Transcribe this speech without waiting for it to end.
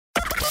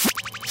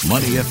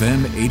Money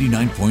FM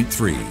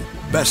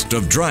 89.3. Best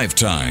of drive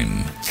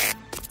time.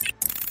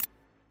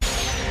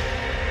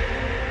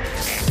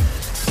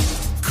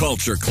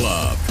 Culture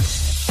Club.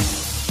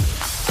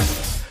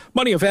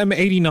 Money FM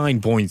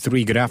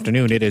 89.3. Good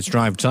afternoon. It is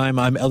drive time.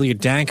 I'm Elliot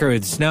Danker.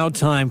 It's now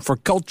time for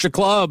Culture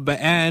Club,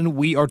 and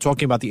we are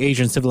talking about the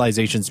Asian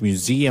Civilizations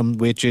Museum,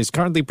 which is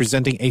currently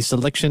presenting a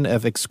selection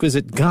of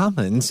exquisite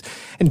garments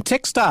and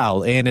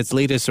textile in its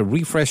latest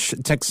Refresh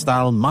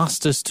Textile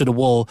Masters to the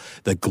Wall,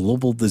 the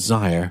global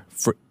desire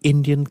for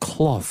Indian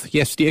cloth.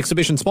 Yes, the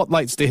exhibition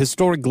spotlights the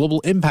historic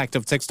global impact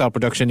of textile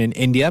production in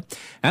India,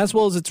 as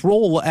well as its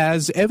role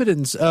as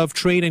evidence of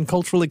trade and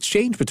cultural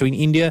exchange between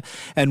India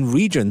and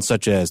regions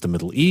such as the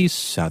Middle East,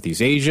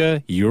 Southeast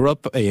Asia,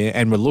 Europe,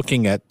 and we're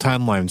looking at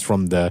timelines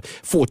from the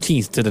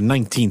 14th to the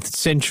 19th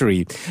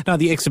century. Now,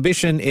 the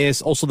exhibition is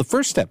also the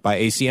first step by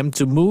ACM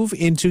to move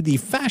into the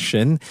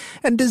fashion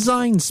and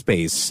design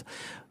space.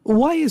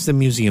 Why is the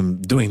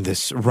museum doing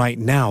this right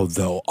now,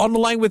 though? On the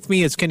line with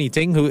me is Kenny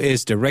Ting, who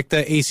is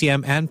Director,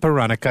 ACM and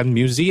Peranakan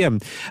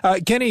Museum.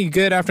 Kenny,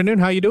 good afternoon.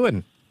 How are you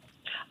doing?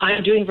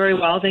 I'm doing very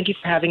well. Thank you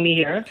for having me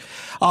here.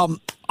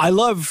 I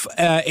love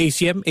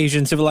ACM,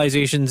 Asian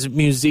Civilizations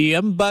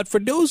Museum, but for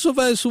those of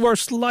us who are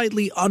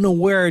slightly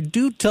unaware,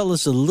 do tell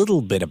us a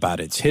little bit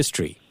about its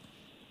history.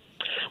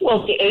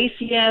 Well, the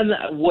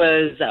ACM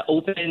was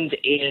opened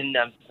in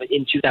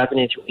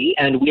 2003,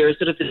 and we are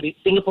sort of the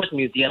Singapore's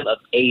Museum of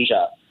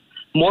Asia.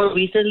 More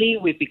recently,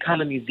 we've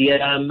become a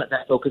museum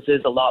that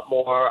focuses a lot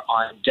more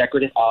on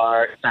decorative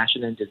art,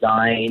 fashion and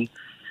design,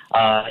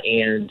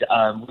 and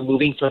we're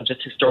moving from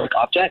just historic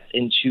objects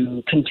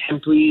into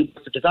contemporary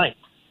works of design.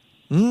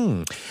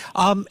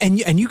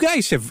 And you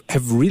guys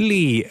have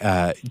really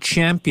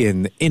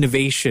championed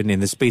innovation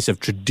in the space of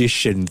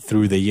tradition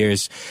through the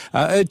years.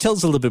 Tell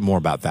us a little bit more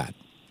about that.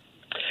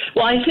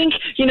 Well, I think,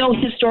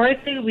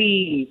 historically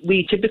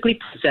we typically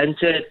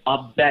presented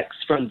objects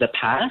from the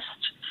past,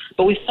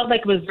 but we felt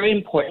like it was very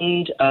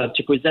important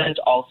to present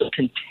also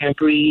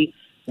contemporary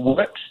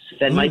works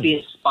that might be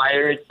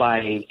inspired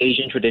by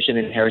Asian tradition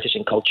and heritage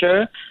and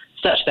culture,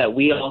 such that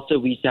we also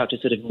reached out to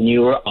sort of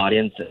newer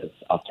audiences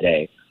of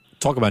today.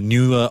 Talk about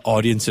newer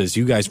audiences,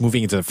 you guys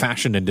moving into the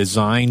fashion and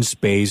design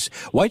space.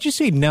 Why'd you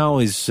say now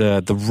is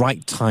the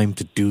right time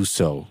to do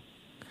so?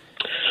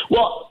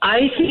 Well,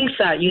 I think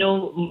that,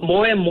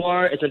 more and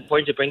more it's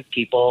important to bring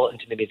people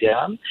into the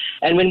museum.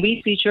 And when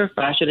we feature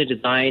fashion and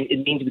design,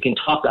 it means we can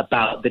talk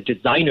about the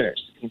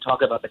designers. We can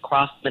talk about the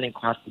craftsmen and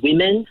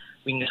craftswomen.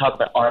 We can talk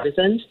about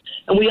artisans.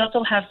 And we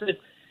also have sort of,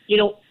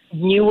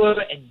 newer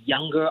and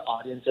younger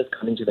audiences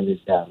coming to the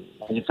museum.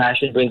 And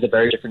fashion brings a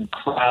very different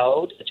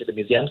crowd to the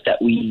museums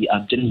that we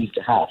didn't used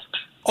to have.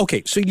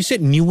 Okay, so you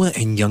said newer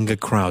and younger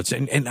crowds,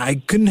 and I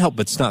couldn't help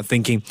but start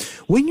thinking,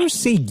 when you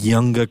say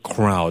younger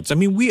crowds, I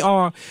mean, we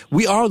are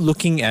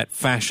looking at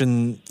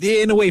fashion,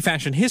 in a way,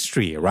 fashion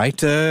history, right?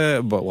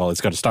 But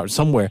it's got to start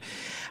somewhere.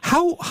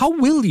 How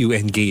will you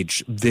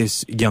engage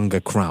this younger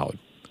crowd?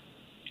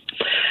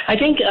 I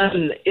think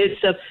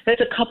there's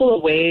a couple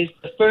of ways.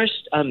 The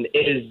first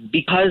is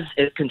because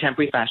it's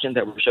contemporary fashion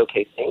that we're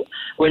showcasing.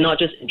 We're not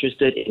just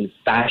interested in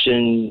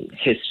fashion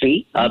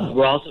history.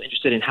 We're also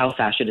interested in how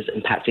fashion is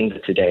impacting the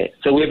today.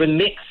 So we have a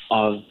mix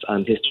of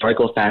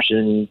historical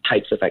fashion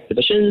types of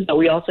exhibitions, but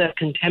we also have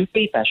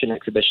contemporary fashion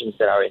exhibitions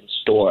that are in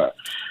store.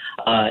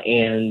 While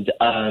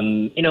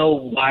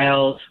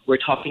we're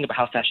talking about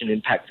how fashion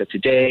impacts the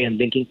today and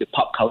linking to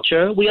pop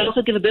culture, we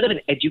also give a bit of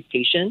an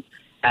education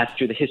as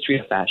through the history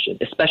of fashion,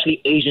 especially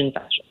Asian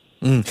fashion.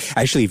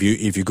 Actually,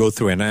 if you go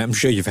through, and I'm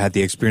sure you've had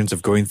the experience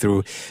of going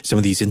through some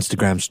of these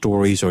Instagram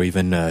stories or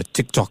even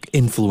TikTok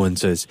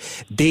influencers,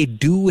 they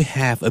do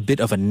have a bit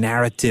of a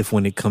narrative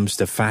when it comes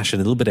to fashion,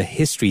 a little bit of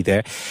history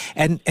there.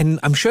 And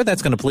I'm sure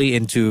that's going to play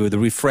into the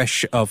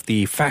refresh of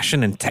the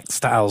Fashion and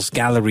Textiles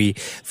Gallery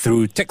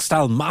through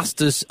Textile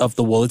Masters of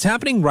the World. It's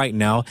happening right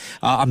now.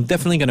 I'm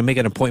definitely going to make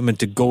an appointment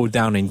to go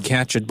down and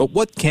catch it. But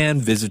what can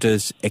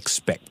visitors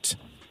expect?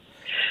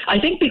 I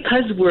think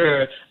because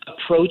we're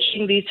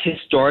approaching these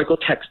historical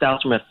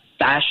textiles from a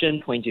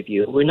fashion point of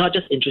view, we're not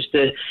just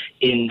interested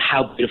in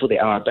how beautiful they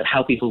are, but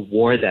how people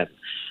wore them.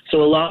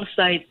 So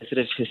alongside the sort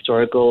of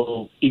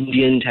historical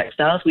Indian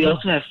textiles, we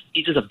also have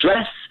pieces of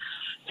dress.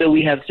 So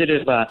we have sort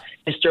of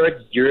historic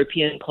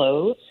European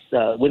clothes,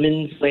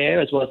 women's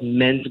wear as well as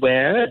men's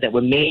wear that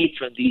were made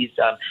from these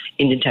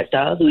Indian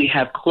textiles. We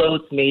have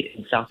clothes made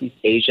in Southeast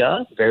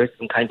Asia, various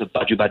kinds of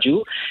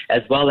baju,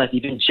 as well as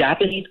even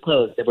Japanese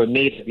clothes that were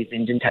made of these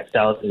Indian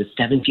textiles in the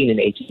 17 and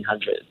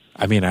 1800s.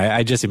 I mean,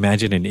 I just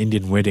imagine an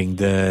Indian wedding.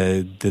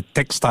 The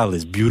textile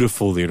is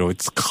beautiful,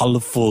 it's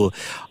colorful.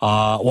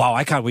 Wow,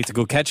 I can't wait to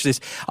go catch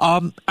this.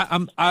 I'm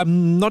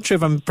not sure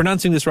if I'm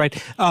pronouncing this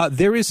right.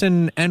 There is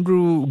an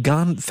Andrew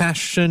Gan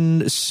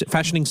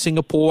fashioning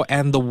Singapore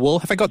and the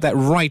world. Have I got that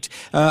right?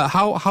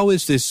 How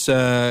is this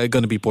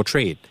going to be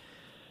portrayed?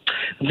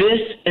 This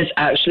is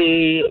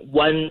actually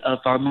one of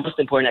our most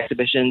important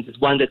exhibitions. It's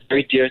one that's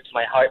very dear to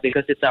my heart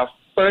because it's our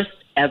first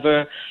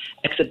ever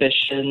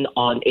exhibition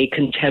on a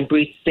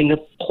contemporary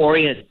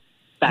Singaporean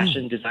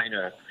fashion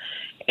designer.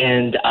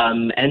 And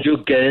Andrew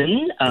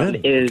Gunn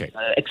is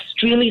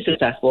extremely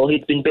successful.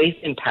 He's been based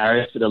in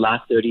Paris for the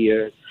last 30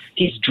 years.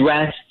 He's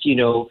dressed,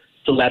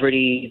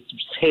 celebrities,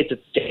 heads of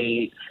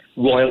state,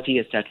 royalty,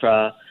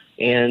 etc.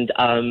 And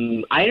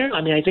I don't know.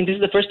 I mean, I think this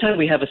is the first time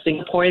we have a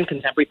Singaporean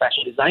contemporary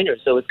fashion designer,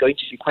 so it's going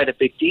to be quite a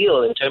big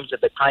deal in terms of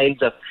the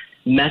kinds of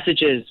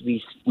messages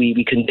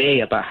we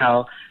convey about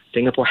how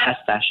Singapore has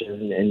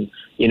fashion and,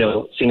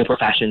 Singapore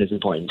fashion is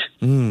important.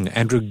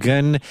 Andrew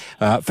Gunn,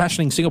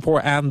 fashioning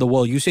Singapore and the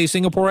world. You say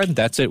Singapore and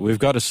that's it. We've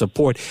got to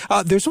support.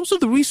 There's also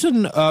the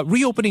recent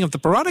reopening of the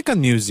Peranakan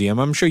Museum.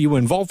 I'm sure you were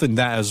involved in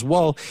that as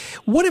well.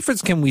 What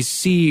difference can we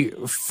see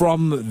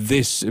from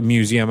this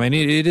museum? And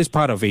it is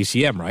part of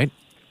ACM, right?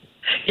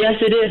 Yes,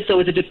 it is. So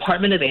it's a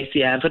department of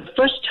ACM. For the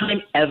first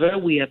time ever,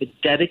 we have a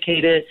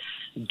dedicated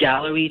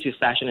gallery to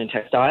fashion and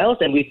textiles,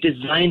 and we've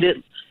designed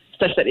it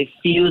such that it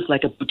feels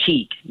like a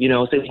boutique,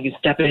 so when you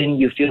step in,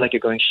 you feel like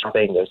you're going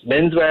shopping. There's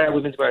menswear,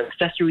 womenswear,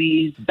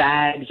 accessories,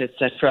 bags,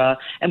 etc.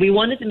 And we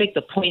wanted to make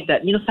the point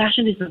that,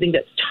 fashion is something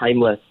that's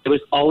timeless. There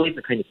was always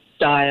a kind of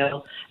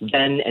style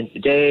then and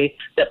today,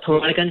 that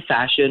Peranakan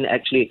fashion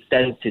actually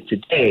extends to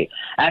today.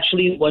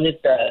 Actually, one of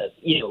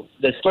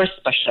the first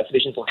special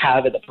exhibitions we'll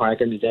have at the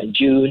Peranakan Museum in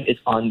June is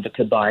on the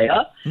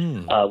kebaya,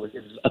 which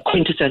is a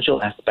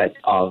quintessential aspect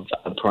of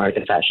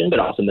Peranakan fashion, but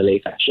also Malay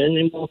fashion.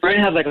 And we're going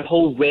to have like a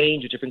whole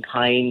range of different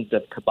kinds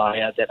of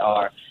kebaya that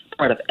are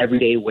part of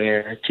everyday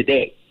wear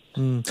today.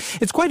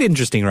 It's quite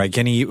interesting, right,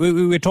 Kenny?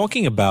 We're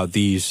talking about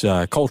these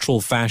cultural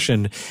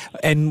fashion,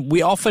 and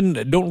we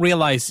often don't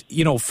realize,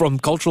 from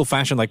cultural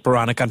fashion like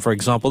Peranakan, for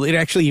example, it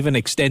actually even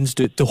extends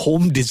to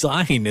home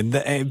design,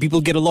 and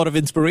people get a lot of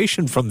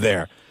inspiration from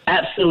there.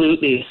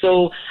 Absolutely.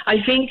 So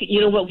I think,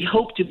 what we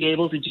hope to be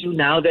able to do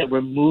now that we're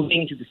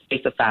moving to the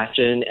space of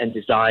fashion and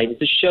design is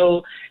to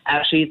show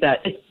actually that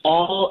it's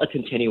all a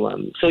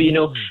continuum. So,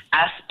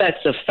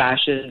 aspects of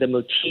fashion, the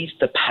motifs,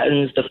 the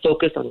patterns, the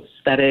focus on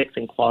aesthetics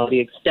and quality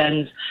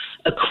extends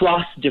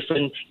across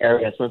different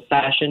areas, from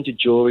fashion to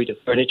jewelry to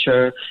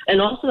furniture, and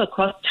also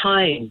across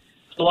time.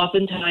 So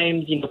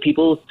oftentimes,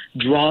 people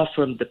draw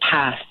from the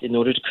past in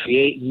order to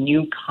create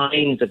new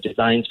kinds of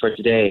designs for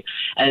today.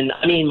 And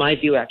I mean, in my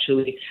view,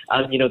 actually,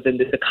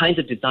 the kinds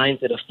of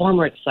designs that are far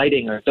more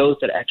exciting are those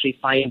that actually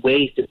find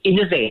ways to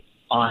innovate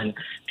on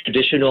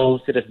traditional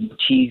sort of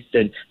motifs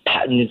and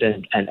patterns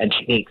and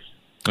techniques.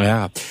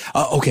 Yeah.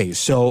 Okay.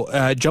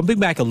 So jumping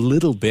back a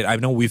little bit, I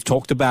know we've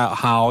talked about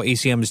how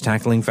ACM is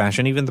tackling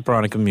fashion, even the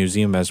Peranakan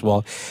Museum as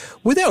well.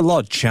 Were there a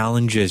lot of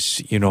challenges,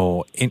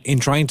 in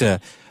trying to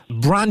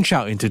branch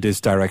out into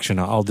this direction?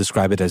 I'll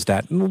describe it as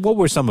that. What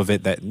were some of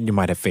it that you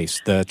might have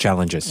faced, the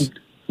challenges?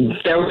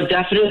 There were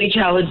definitely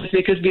challenges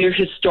because we are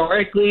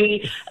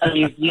historically a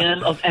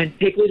museum of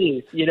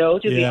antiquities, to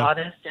be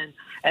honest.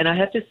 And I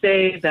have to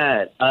say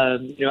that,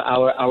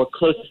 our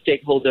closest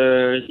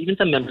stakeholders, even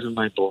some members of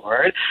my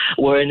board,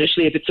 were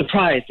initially a bit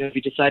surprised when we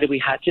decided we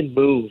had to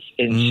move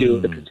into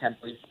the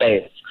contemporary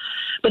space.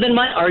 But then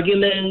my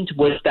argument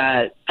was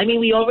that,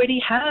 we already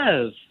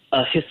have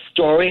a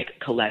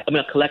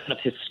collection of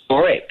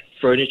historic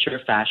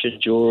furniture, fashion,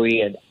 jewelry,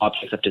 and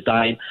objects of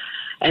design.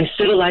 And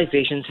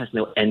civilizations has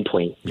no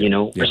endpoint,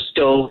 We're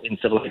still in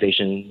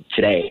civilization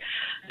today.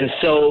 And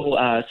so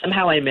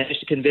somehow I managed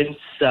to convince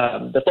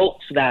the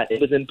folks that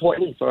it was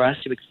important for us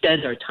to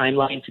extend our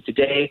timeline to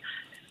today.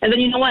 And then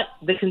you know what?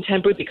 The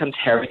contemporary becomes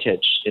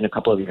heritage in a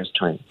couple of years'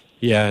 time.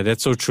 Yeah,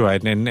 that's so true.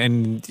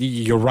 And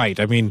you're right.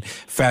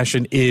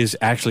 Fashion is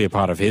actually a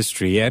part of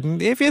history.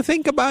 And if you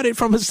think about it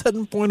from a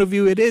certain point of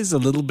view, it is a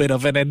little bit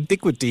of an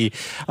antiquity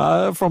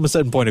from a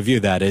certain point of view,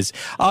 that is.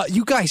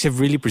 You guys have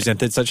really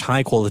presented such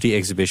high-quality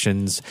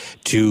exhibitions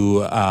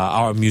to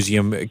our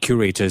museum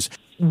curators.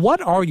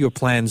 What are your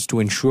plans to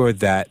ensure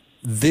that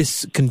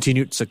this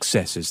continued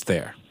success is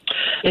there?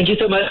 Thank you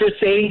so much for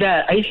saying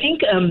that. I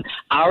think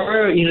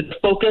the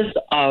focus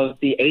of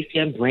the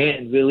ACM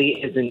brand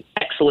really is an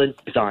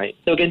excellent design.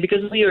 So again,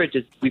 because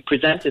we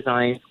present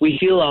design, we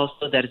feel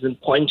also that it's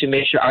important to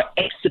make sure our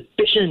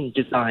exhibition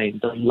design,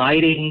 the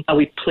lighting, how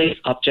we place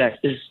objects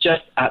is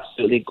just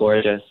absolutely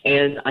gorgeous.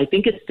 And I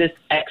think it's this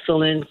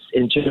excellence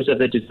in terms of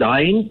the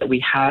design that we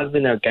have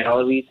in our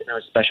galleries and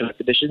our special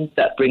exhibitions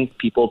that brings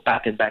people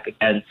back and back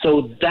again.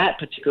 So that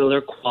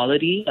particular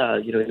quality,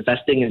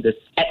 investing in this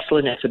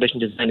excellent exhibition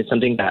design is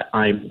something that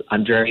I'm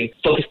very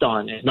focused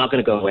on. It's not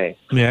going to go away.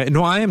 Yeah,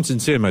 no, I am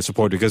sincere in my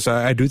support because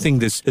I do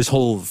think this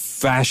whole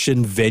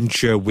fashion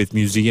venture with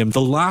museum,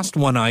 the last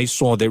one I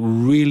saw that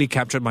really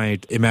captured my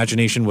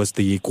imagination was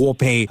the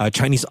Guopei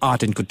Chinese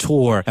Art and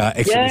Couture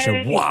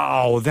exhibition. Yay!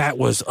 Wow, that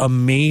was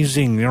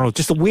amazing.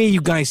 Just the way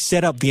you guys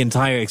set up the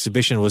entire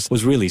exhibition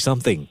was really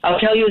something. I'll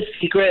tell you a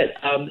secret.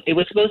 It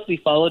was supposed to be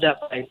followed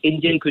up by an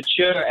Indian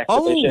couture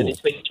exhibition in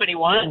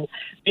 2021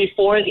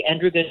 before the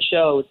Andrew Gunn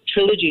show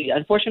trilogy.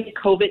 Unfortunately,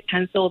 COVID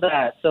canceled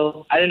that.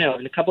 So I don't know.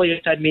 In a couple of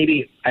years' time,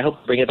 maybe I hope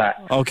to bring it back.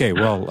 Okay,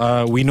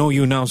 well, we know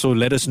you now, so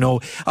let us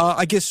know.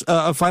 I guess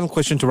a final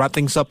question to wrap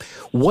things up.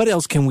 What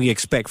else can we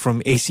expect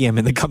from ACM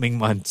in the coming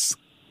months?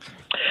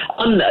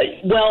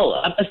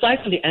 Aside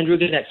from the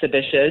Androgen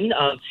exhibition,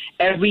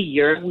 every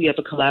year we have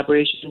a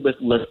collaboration with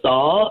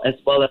LaSalle as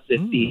well as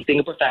with the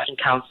Singapore Fashion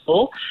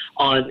Council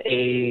on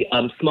a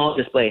small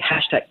display,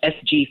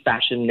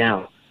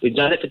 #SGFashionNow. We've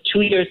done it for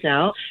 2 years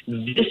now.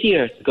 This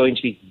year is going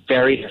to be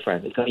very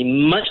different. It's going to be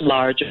much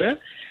larger,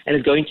 and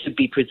it's going to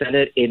be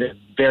presented in a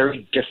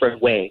very different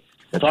way.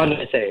 That's all I'm going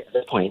to say at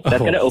this point. That's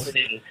going to open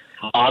in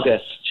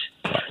August,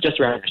 just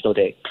around National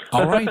Day.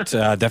 All right.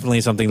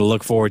 Definitely something to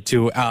look forward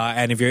to.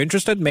 And if you're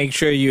interested, make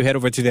sure you head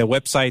over to their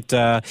website,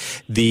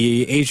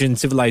 the Asian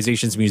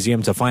Civilizations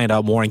Museum, to find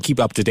out more and keep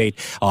up to date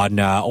on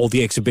all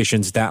the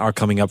exhibitions that are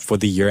coming up for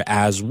the year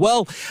as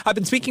well. I've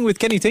been speaking with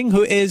Kenny Ting,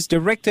 who is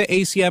Director,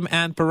 ACM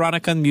and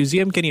Peranakan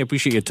Museum. Kenny,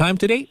 appreciate your time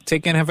today.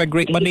 Take care and have a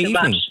great Monday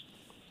evening.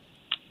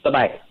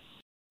 Bye-bye.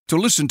 To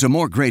listen to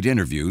more great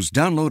interviews,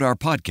 download our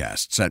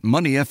podcasts at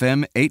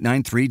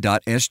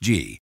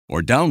moneyfm893.sg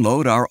or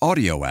download our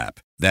audio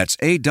app. That's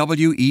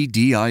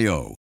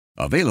AWEDIO.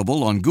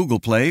 Available on Google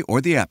Play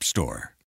or the App Store.